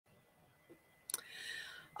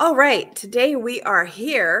All right, today we are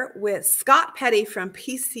here with Scott Pettie from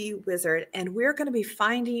PC Wizrd, and we're going to be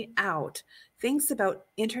finding out things about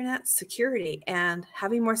internet security and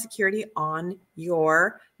having more security on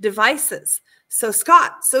your devices. So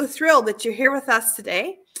Scott, so thrilled that you're here with us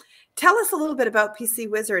today. Tell us a little bit about PC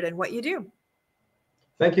Wizrd and what you do.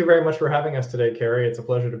 Thank you very much for having us today, Carrie. It's a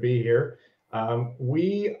pleasure to be here.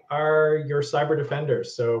 We are your cyber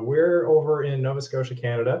defenders. So we're over in Nova Scotia,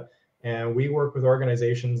 Canada, and we work with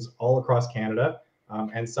organizations all across Canada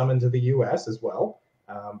and some into the US as well.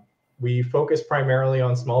 We focus primarily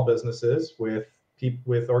on small businesses with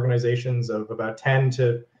organizations of about 10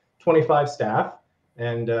 to 25 staff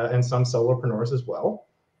and some solopreneurs as well.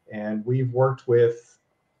 And we've worked with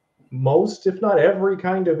most, if not every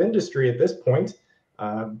kind of industry at this point.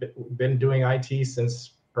 Been doing IT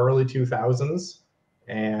since early 2000s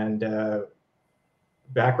and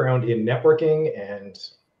background in networking and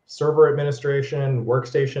server administration,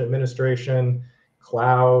 workstation administration,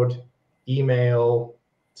 cloud, email,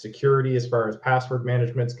 security as far as password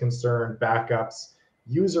management is concerned, backups.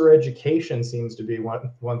 User education seems to be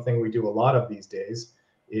one thing we do a lot of these days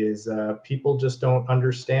is people just don't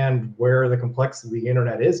understand where the complexity of the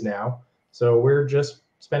internet is now. So we're just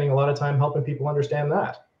spending a lot of time helping people understand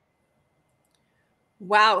that.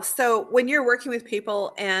 Wow. So when you're working with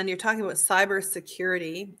people and you're talking about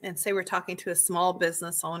cybersecurity, and say we're talking to a small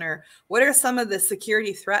business owner, what are some of the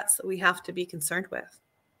security threats that we have to be concerned with?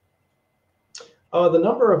 The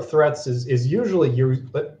number of threats is usually,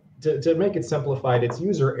 to make it simplified, it's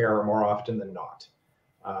user error more often than not.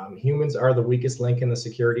 Humans are the weakest link in the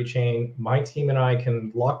security chain. My team and I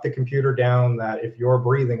can lock the computer down that if you're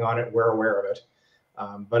breathing on it, we're aware of it.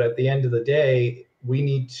 But at the end of the day, we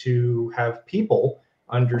need to have people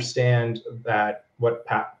understand that what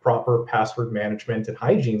proper password management and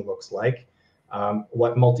hygiene looks like,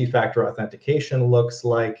 what multi-factor authentication looks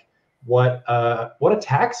like, what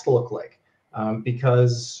attacks look like,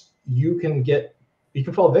 because you can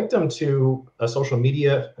fall victim to a social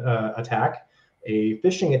media attack, a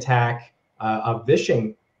phishing attack, a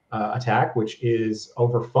vishing attack, which is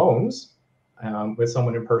over phones. With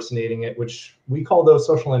someone impersonating it, which we call those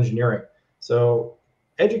social engineering. So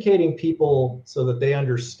educating people so that they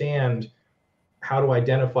understand how to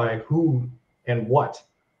identify who and what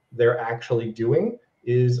they're actually doing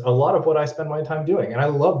is a lot of what I spend my time doing, and I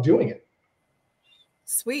love doing it.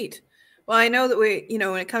 Sweet. Well, I know that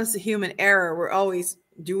when it comes to human error, we're always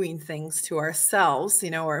doing things to ourselves,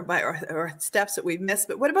 or steps that we've missed.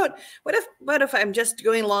 But what if I'm just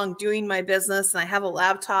going along doing my business and I have a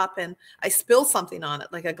laptop and I spill something on it,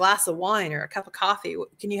 like a glass of wine or a cup of coffee?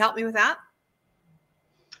 Can you help me with that?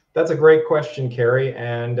 That's a great question, Carrie.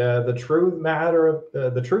 And the truth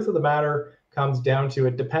of the matter comes down to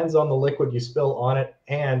it depends on the liquid you spill on it,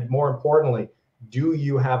 and more importantly, do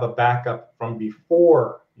you have a backup from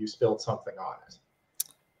before you spilled something on it?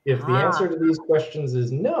 If the answer to these questions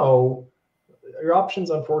is no, your options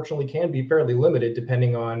unfortunately can be fairly limited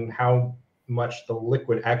depending on how much the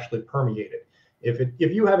liquid actually permeated.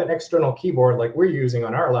 If you have an external keyboard like we're using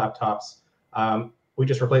on our laptops, we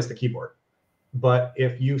just replace the keyboard. But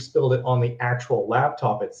if you spilled it on the actual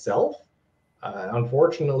laptop itself,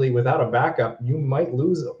 unfortunately, without a backup, you might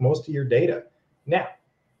lose most of your data. Now,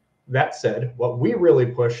 that said, what we really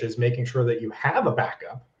push is making sure that you have a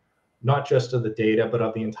backup, not just of the data, but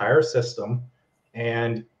of the entire system.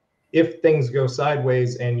 And if things go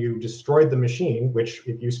sideways and you destroyed the machine, which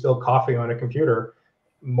if you spill coffee on a computer,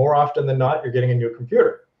 more often than not, you're getting a new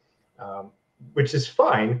computer, which is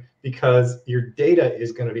fine because your data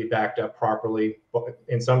is going to be backed up properly.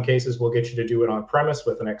 In some cases, we'll get you to do it on premise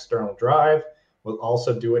with an external drive. We'll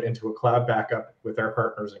also do it into a cloud backup with our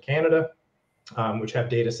partners in Canada, which have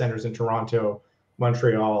data centers in Toronto,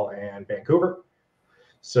 Montreal, and Vancouver.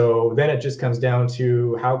 So then it just comes down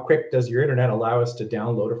to how quick does your internet allow us to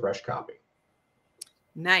download a fresh copy?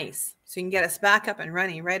 Nice. So you can get us back up and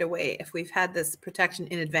running right away if we've had this protection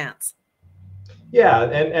in advance. Yeah,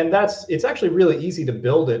 and it's actually really easy to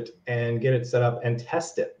build it and get it set up and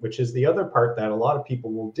test it, which is the other part that a lot of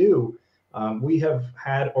people will do. We have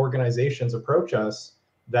had organizations approach us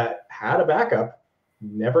that had a backup,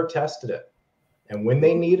 never tested it. And when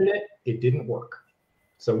they needed it, it didn't work.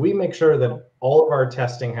 So we make sure that all of our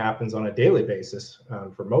testing happens on a daily basis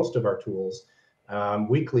for most of our tools,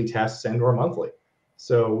 weekly tests and/or monthly.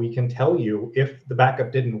 So we can tell you if the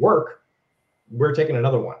backup didn't work, we're taking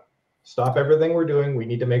another one. Stop everything we're doing. We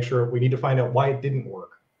need to find out why it didn't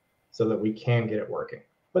work so that we can get it working.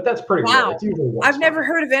 But that's pretty rare. It's usually I've never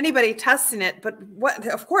heard of anybody testing it, but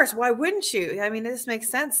of course, why wouldn't you? I mean, this makes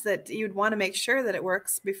sense that you'd want to make sure that it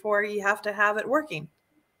works before you have to have it working.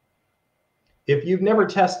 if you've never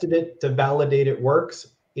tested it to validate it works,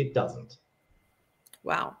 it doesn't.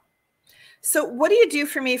 Wow. So what do you do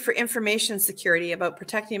for me for information security, about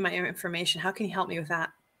protecting my information? How can you help me with that?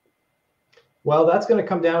 Well, that's going to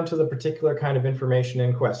come down to the particular kind of information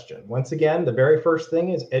in question. Once again, the very first thing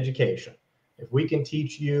is education. If we can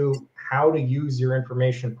teach you how to use your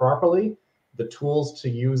information properly, the tools to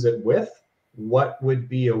use it with, what would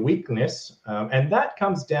be a weakness, and that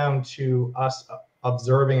comes down to us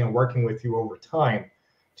observing and working with you over time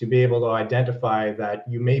to be able to identify that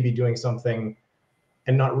you may be doing something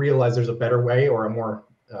and not realize there's a better way or a more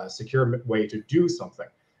secure way to do something.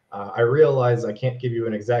 I realize I can't give you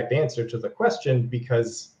an exact answer to the question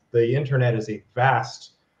because the internet is a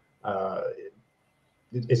vast,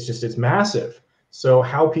 it's massive. So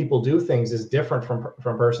how people do things is different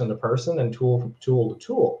from person to person and tool to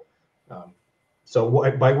tool.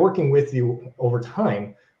 So by working with you over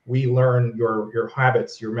time, we learn your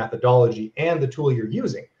habits, your methodology, and the tool you're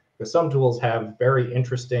using. Because some tools have very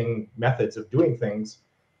interesting methods of doing things,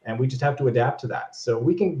 and we just have to adapt to that. So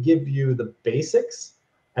we can give you the basics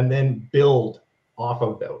and then build off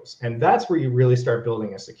of those. And that's where you really start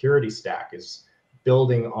building a security stack, is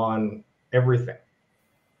building on everything.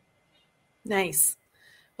 Nice.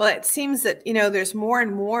 Well, it seems that, there's more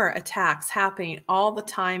and more attacks happening all the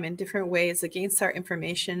time in different ways against our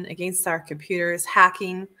information, against our computers,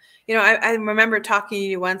 hacking. I remember talking to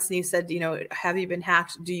you once and you said, have you been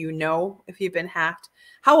hacked? Do you know if you've been hacked?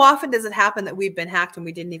 How often does it happen that we've been hacked and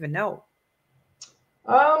we didn't even know?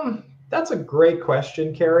 That's a great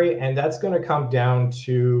question, Carrie. And that's going to come down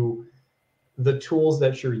to the tools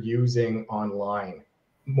that you're using online.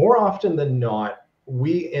 More often than not,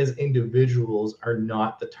 we as individuals are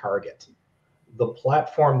not the target. The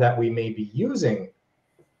platform that we may be using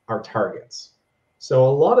are targets. So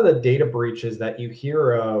a lot of the data breaches that you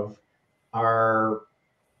hear of are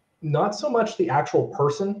not so much the actual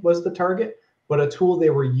person was the target, but a tool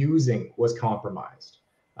they were using was compromised.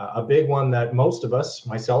 A big one that most of us,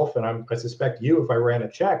 myself, and I suspect you, if I ran a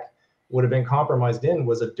check, would have been compromised in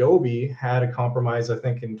was Adobe had a compromise, I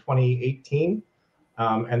think, in 2018,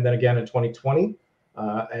 and then again in 2020.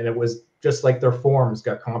 And it was just like their forms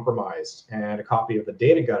got compromised and a copy of the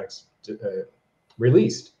data got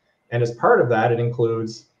released. And as part of that, it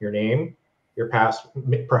includes your name,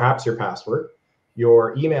 perhaps your password,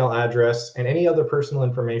 your email address, and any other personal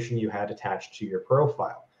information you had attached to your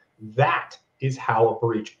profile. That is how a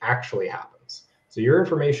breach actually happens. So your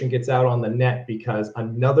information gets out on the net because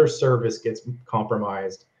another service gets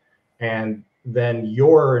compromised, and then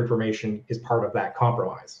your information is part of that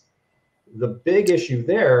compromise. The big issue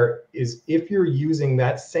there is if you're using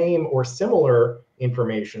that same or similar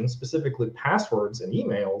information, specifically passwords and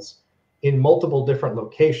emails, in multiple different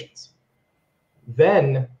locations,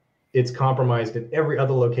 then it's compromised at every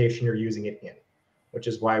other location you're using it in, which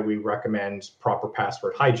is why we recommend proper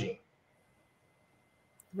password hygiene.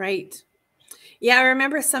 Right. Yeah, I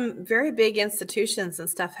remember some very big institutions and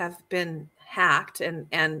stuff have been hacked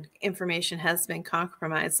and information has been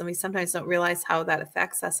compromised, and we sometimes don't realize how that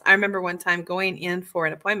affects us. I remember one time going in for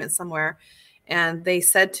an appointment somewhere, and they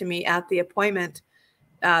said to me at the appointment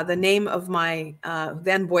the name of my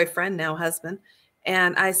then boyfriend, now husband.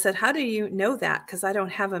 And I said, how do you know that? Because I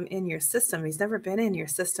don't have him in your system. He's never been in your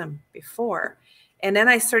system before. And then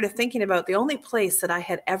I started thinking about the only place that I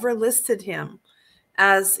had ever listed him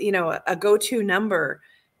as, a go-to number.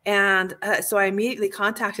 And so I immediately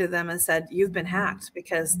contacted them and said, you've been hacked,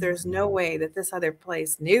 because there's no way that this other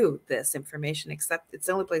place knew this information, except it's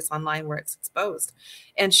the only place online where it's exposed.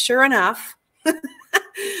 And sure enough,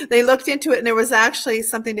 they looked into it, and there was actually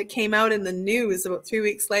something that came out in the news about 3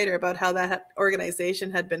 weeks later about how that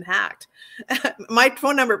organization had been hacked. My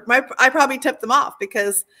phone number, I probably tipped them off,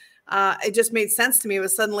 because it just made sense to me. It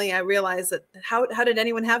was suddenly I realized that how did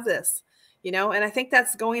anyone have this? And I think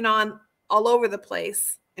that's going on all over the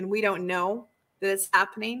place, and we don't know that it's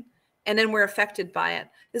happening, and then we're affected by it.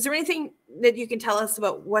 Is there anything that you can tell us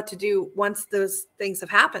about what to do once those things have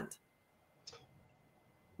happened?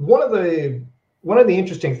 One of the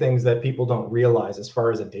interesting things that people don't realize as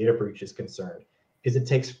far as a data breach is concerned is it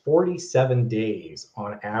takes 47 days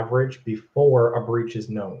on average before a breach is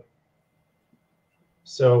known.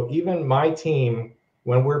 So even my team,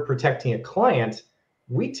 when we're protecting a client,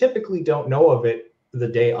 we typically don't know of it the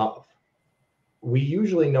day of. We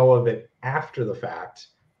usually know of it after the fact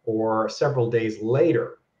or several days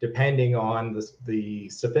later, depending on the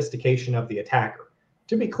sophistication of the attacker.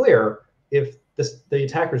 To be clear, if the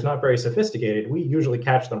attacker is not very sophisticated, we usually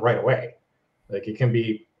catch them right away. Like, it can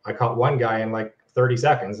be, I caught one guy in like 30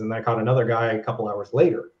 seconds, and then I caught another guy a couple hours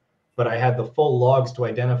later. but I had the full logs to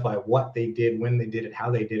identify what they did, when they did it, how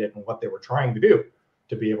they did it, and what they were trying to do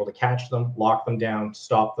to be able to catch them, lock them down,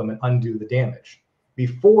 stop them, and undo the damage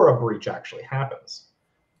before a breach actually happens.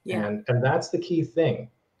 Yeah. And that's the key thing.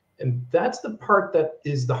 And that's the part that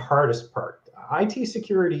is the hardest part. IT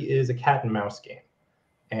security is a cat and mouse game.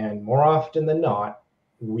 And more often than not,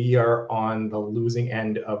 we are on the losing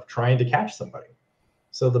end of trying to catch somebody.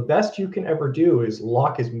 So the best you can ever do is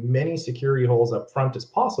lock as many security holes up front as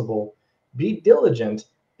possible, be diligent,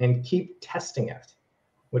 and keep testing it,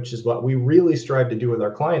 which is what we really strive to do with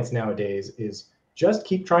our clients nowadays, is just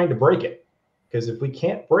keep trying to break it. Because if we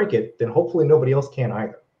can't break it, then hopefully nobody else can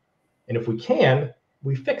either. And if we can,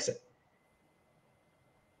 we fix it.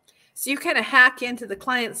 So you kind of hack into the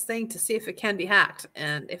client's thing to see if it can be hacked.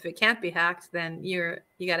 And if it can't be hacked, then you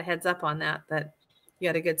got a heads up on that you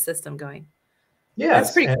got a good system going. Yes,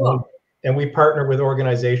 that's pretty cool. And we partner with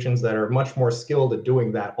organizations that are much more skilled at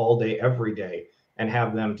doing that all day, every day, and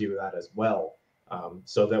have them do that as well,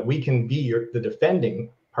 so that we can be the defending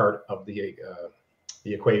part of the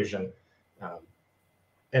equation.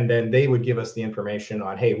 And then they would give us the information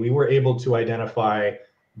on, hey, we were able to identify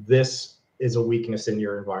this is a weakness in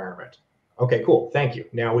your environment. Okay, cool, thank you.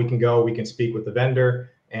 Now we can speak with the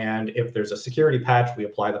vendor, and if there's a security patch, we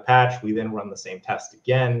apply the patch, we then run the same test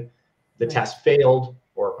again. The test failed,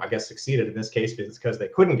 or I guess succeeded in this case, because they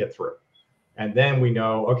couldn't get through. And then we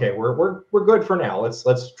know, okay, we're good for now.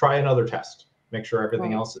 Let's try another test, make sure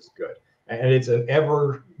everything else is good. And it's an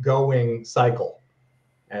ever-going cycle.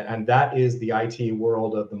 And that is the IT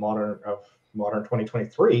world of modern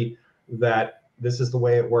 2023, that this is the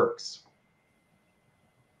way it works.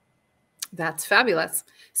 That's fabulous.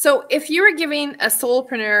 So if you were giving a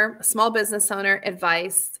solopreneur, a small business owner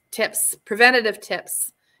advice, tips, preventative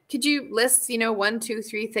tips, could you list, 1, 2,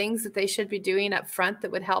 3 things that they should be doing up front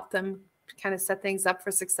that would help them kind of set things up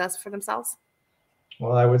for success for themselves?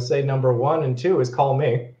 Well, I would say number 1 and 2 is call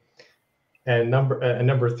me. And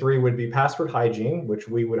number 3 would be password hygiene, which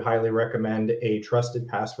we would highly recommend a trusted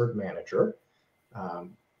password manager.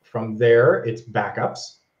 From there, it's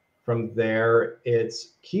backups. From there,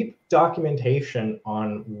 it's keep documentation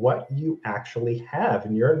on what you actually have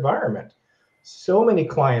in your environment. So many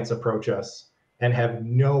clients approach us and have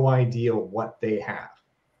no idea what they have,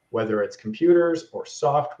 whether it's computers or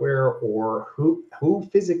software, or who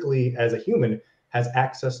physically as a human has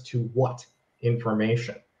access to what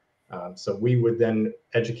information. So we would then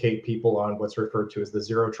educate people on what's referred to as the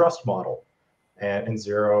zero trust model and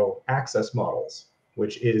zero access models,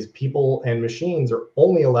 which is people and machines are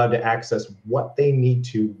only allowed to access what they need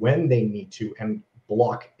to, when they need to, and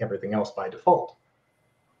block everything else by default.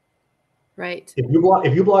 Right. If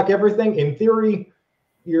you block everything, in theory,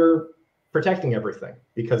 you're protecting everything,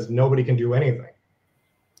 because nobody can do anything.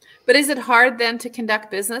 But is it hard then to conduct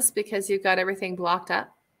business because you've got everything blocked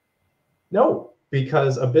up? No,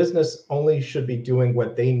 because a business only should be doing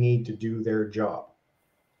what they need to do their job.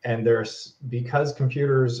 And because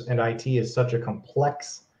computers and IT is such a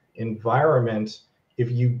complex environment, if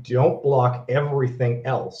you don't block everything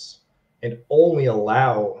else and only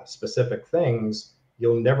allow specific things,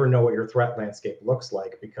 you'll never know what your threat landscape looks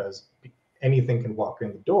like, because anything can walk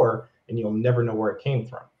in the door and you'll never know where it came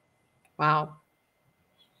from. Wow.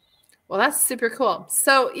 Well, that's super cool.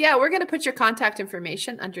 So yeah, we're going to put your contact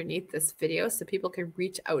information underneath this video so people can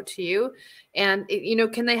reach out to you. And,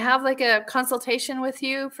 can they have like a consultation with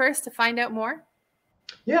you first to find out more?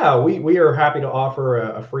 Yeah, we are happy to offer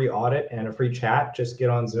a free audit and a free chat. Just get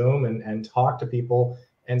on Zoom and talk to people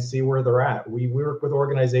and see where they're at. We work with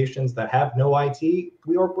organizations that have no IT.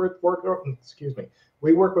 We work with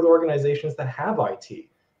organizations that have IT,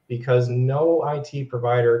 because no IT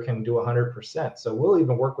provider can do 100%. So we'll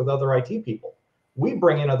even work with other IT people. We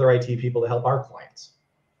bring in other IT people to help our clients.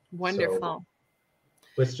 Wonderful. So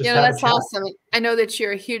let's just that's awesome. I know that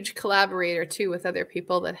you're a huge collaborator too with other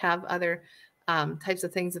people that have other types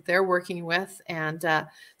of things that they're working with. And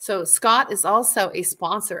so Scott is also a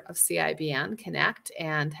sponsor of CIBN Connect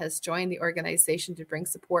and has joined the organization to bring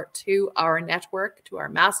support to our network, to our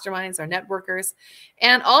masterminds, our networkers,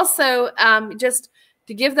 and also just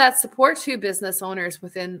to give that support to business owners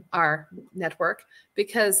within our network,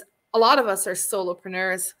 because a lot of us are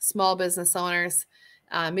solopreneurs, small business owners,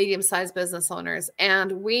 medium-sized business owners,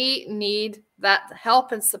 and we need that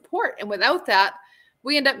help and support. And without that,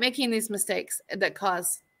 we end up making these mistakes that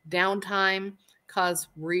cause downtime, cause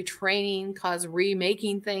retraining, cause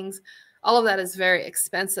remaking things. All of that is very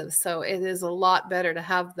expensive. So it is a lot better to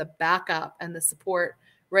have the backup and the support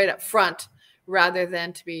right up front, rather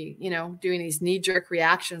than to be, doing these knee-jerk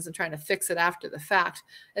reactions and trying to fix it after the fact.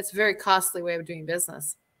 It's a very costly way of doing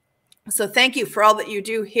business. So thank you for all that you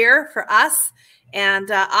do here for us. And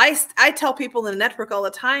I tell people in the network all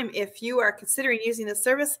the time, if you are considering using this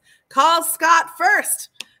service, call Scott first.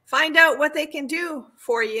 Find out what they can do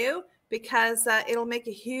for you, because it'll make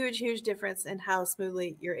a huge, huge difference in how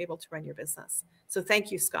smoothly you're able to run your business. So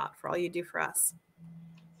thank you, Scott, for all you do for us.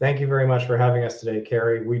 Thank you very much for having us today,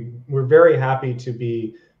 Carrie. We're very happy to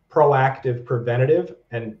be proactive, preventative,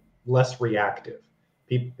 and less reactive.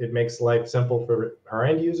 It makes life simple for our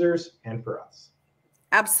end users and for us.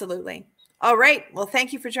 Absolutely. All right. Well,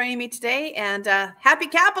 thank you for joining me today, and happy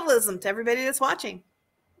capitalism to everybody that's watching.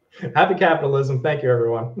 Happy capitalism. Thank you,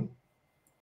 everyone.